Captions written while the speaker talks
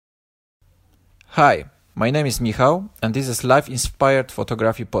Hi, my name is Michał and this is Life Inspired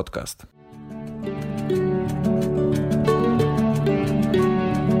Photography Podcast.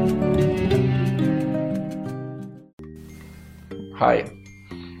 Hi,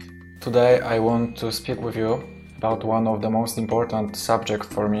 today I want to speak with you about one of the most important subjects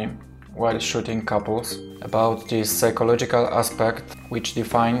for me while shooting couples, about this psychological aspect which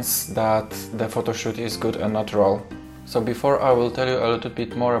defines that the photo shoot is good and natural. So before I will tell you a little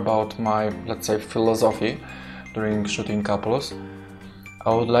bit more about my, let's say, philosophy during shooting couples,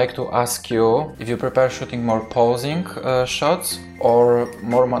 I would like to ask you if you prefer shooting more posing shots or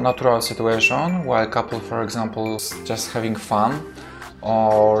more natural situation while couple, for example, is just having fun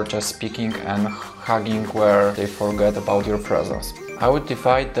or just speaking and hugging where they forget about your presence. I would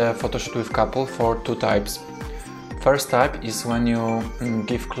divide the photo shoot with couple for two types. First type is when you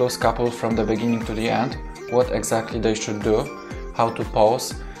give close couple from the beginning to the end what exactly they should do, how to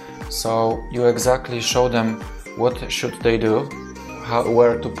pose. So you exactly show them what should they do,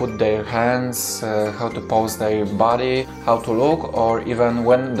 where to put their hands, how to pose their body, how to look, or even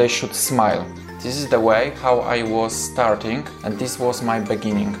when they should smile. This is the way how I was starting, and this was my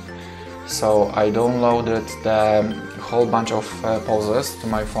beginning. So I downloaded the whole bunch of poses to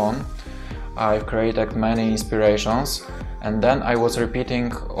my phone. I've created many inspirations, and then I was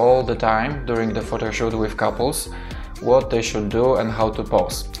repeating all the time during the photo shoot with couples what they should do and how to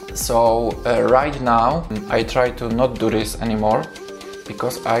pose. So right now I try to not do this anymore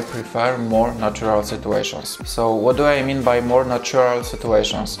because I prefer more natural situations. So what do I mean by more natural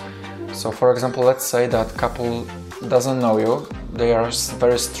situations? So for example, let's say that couple doesn't know you, they are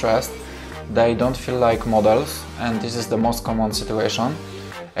very stressed, they don't feel like models, and this is the most common situation.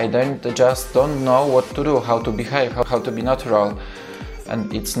 And then they just don't know what to do, how to behave, how to be natural,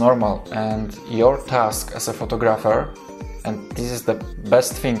 and it's normal. And your task as a photographer, and this is the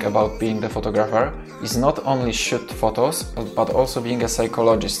best thing about being the photographer, is not only shoot photos but also being a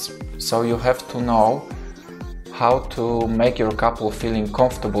psychologist. So you have to know how to make your couple feeling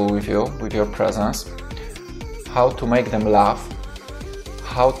comfortable with you, with your presence, how to make them laugh,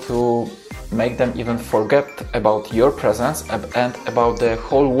 how to make them even forget about your presence and about the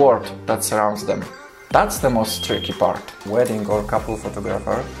whole world that surrounds them. That's the most tricky part. Wedding or couple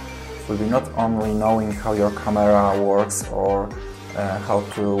photographer will be not only knowing how your camera works or how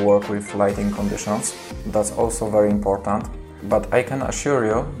to work with lighting conditions. That's also very important. But I can assure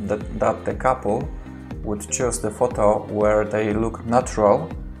you that the couple would choose the photo where they look natural,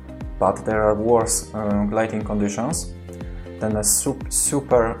 but there are worse lighting conditions, than a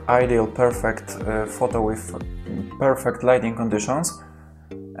super ideal perfect photo with perfect lighting conditions,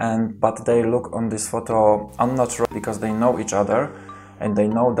 but they look on this photo unnatural because they know each other and they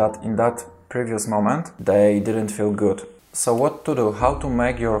know that in that previous moment they didn't feel good. So what to do? How to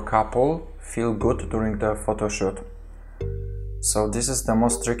make your couple feel good during the photo shoot? So this is the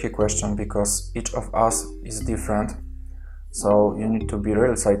most tricky question because each of us is different. So you need to be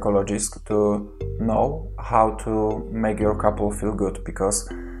real psychologist to know how to make your couple feel good, because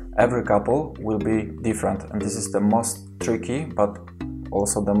every couple will be different, and this is the most tricky but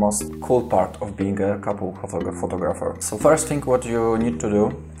also the most cool part of being a couple photographer. So first thing what you need to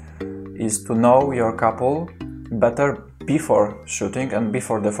do is to know your couple better before shooting and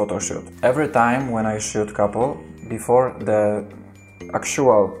before the photo shoot. Every time when I shoot couple, before the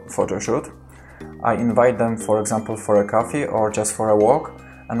actual photo shoot, I invite them, for example, for a coffee or just for a walk,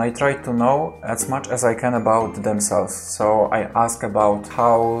 and I try to know as much as I can about themselves. So I ask about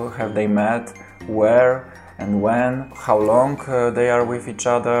how have they met, where and when, how long they are with each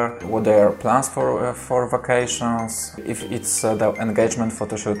other, what their plans for vacations. If it's the engagement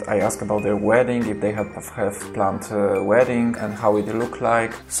photo shoot, I ask about their wedding, if they have planned wedding and how it look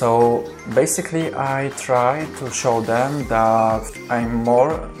like. So basically I try to show them that I'm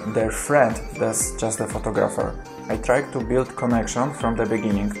more their friend than just the photographer. I try to build connection from the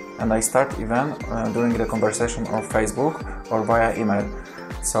beginning, and I start even during the conversation on Facebook or via email.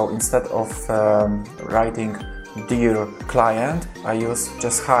 So instead of writing "Dear client," I use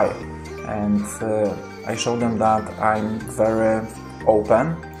just "Hi," and I show them that I'm very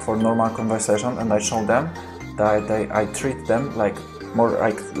open for normal conversation, and I show them that I treat them like more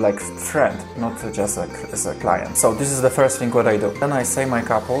like friend, not just as a client. So this is the first thing what I do. Then I say my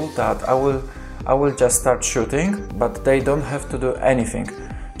couple that I will just start shooting, but they don't have to do anything.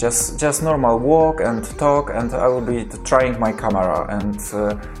 Just normal walk and talk, and I will be trying my camera and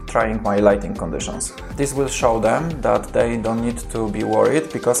trying my lighting conditions. This will show them that they don't need to be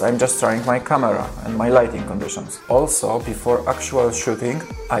worried because I'm just trying my camera and my lighting conditions. Also, before actual shooting,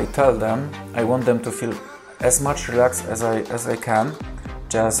 I tell them I want them to feel as much relaxed as I can,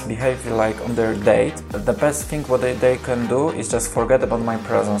 just behave like on their date. The best thing what they can do is just forget about my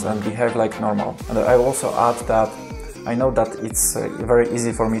presence and behave like normal. And I also add that I know that it's very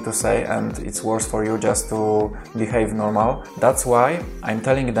easy for me to say, and it's worse for you just to behave normal. That's why I'm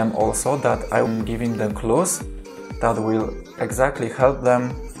telling them also that I'm giving them clues that will exactly help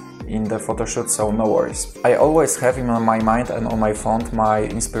them in the photo shoot, so no worries. I always have in my mind and on my phone my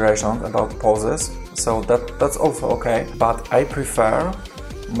inspiration about poses, so that's also okay, but I prefer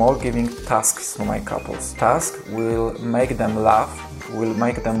more giving tasks to my couples. Task will make them laugh, will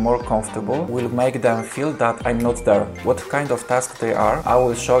make them more comfortable, will make them feel that I'm not there. What kind of task they are, I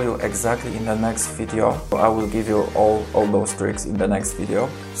will show you exactly in the next video. I will give you all those tricks in the next video.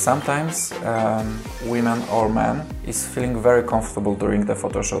 Sometimes women or men is feeling very comfortable during the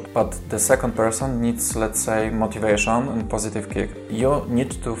photo shoot, but the second person needs, let's say, motivation and positive kick. You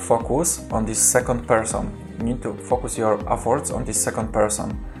need to focus on this second person. You need to focus your efforts on this second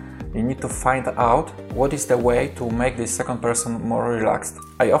person. You need to find out what is the way to make this second person more relaxed.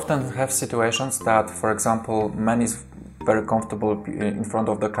 I often have situations that, for example, man is very comfortable in front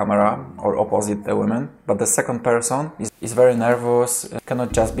of the camera or opposite the women, but the second person is very nervous,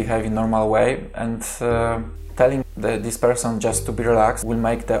 cannot just behave in normal way, and telling this person just to be relaxed will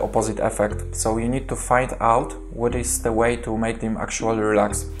make the opposite effect. So you need to find out what is the way to make them actually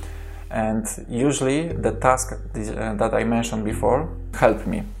relax. And usually the task that I mentioned before help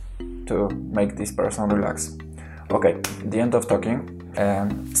me to make this person relax. Okay, the end of talking.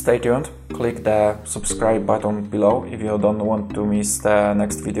 Stay tuned, click the subscribe button below if you don't want to miss the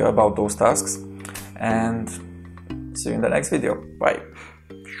next video about those tasks, and see you in the next video. Bye!